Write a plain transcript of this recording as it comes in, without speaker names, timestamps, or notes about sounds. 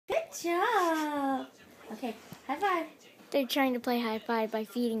job. Okay, high five. They're trying to play high five by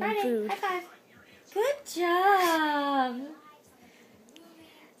feeding him Friday, food. high five. Good job.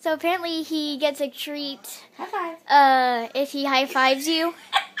 So apparently he gets a treat High five. if he high fives you.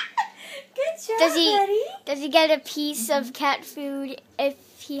 Good job, Does he? buddy. Does he get a piece of cat food if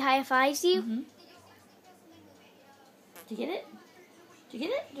he high fives you? Did you get it? Did you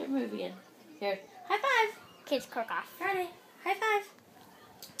get it? Don't move again. Here. High five. Kids croak off. Friday. High five.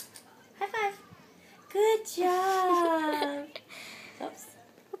 High five. Good job. Oops.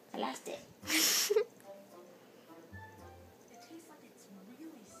 I lost it.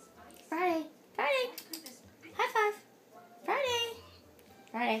 Friday. Friday. High five. Friday.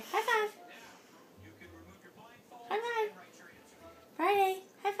 Friday. High five. High five. Friday.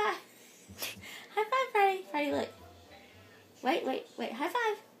 High five. High five, Friday. Friday, look. Wait. High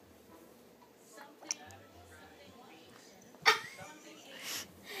five.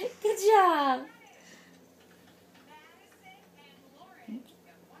 Good job.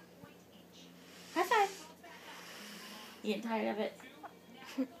 High five. You getting tired of it?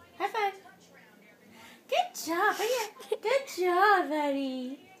 High five. Good job. Right here. Good job,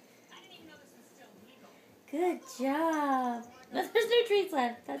 buddy. Good job. There's no treats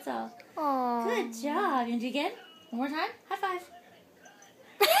left. That's all. Aww. Good job. You want to do it again? One more time? High five.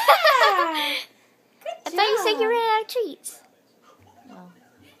 Yeah. Good I job. thought you said you ran out of treats. Oh.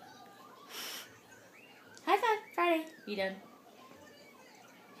 High five, Friday. You done?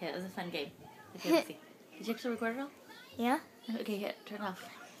 Okay, that was a fun game. Okay, let's see. Did you actually record it all? Yeah. Okay, turn it off.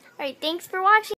 All right. Thanks for watching.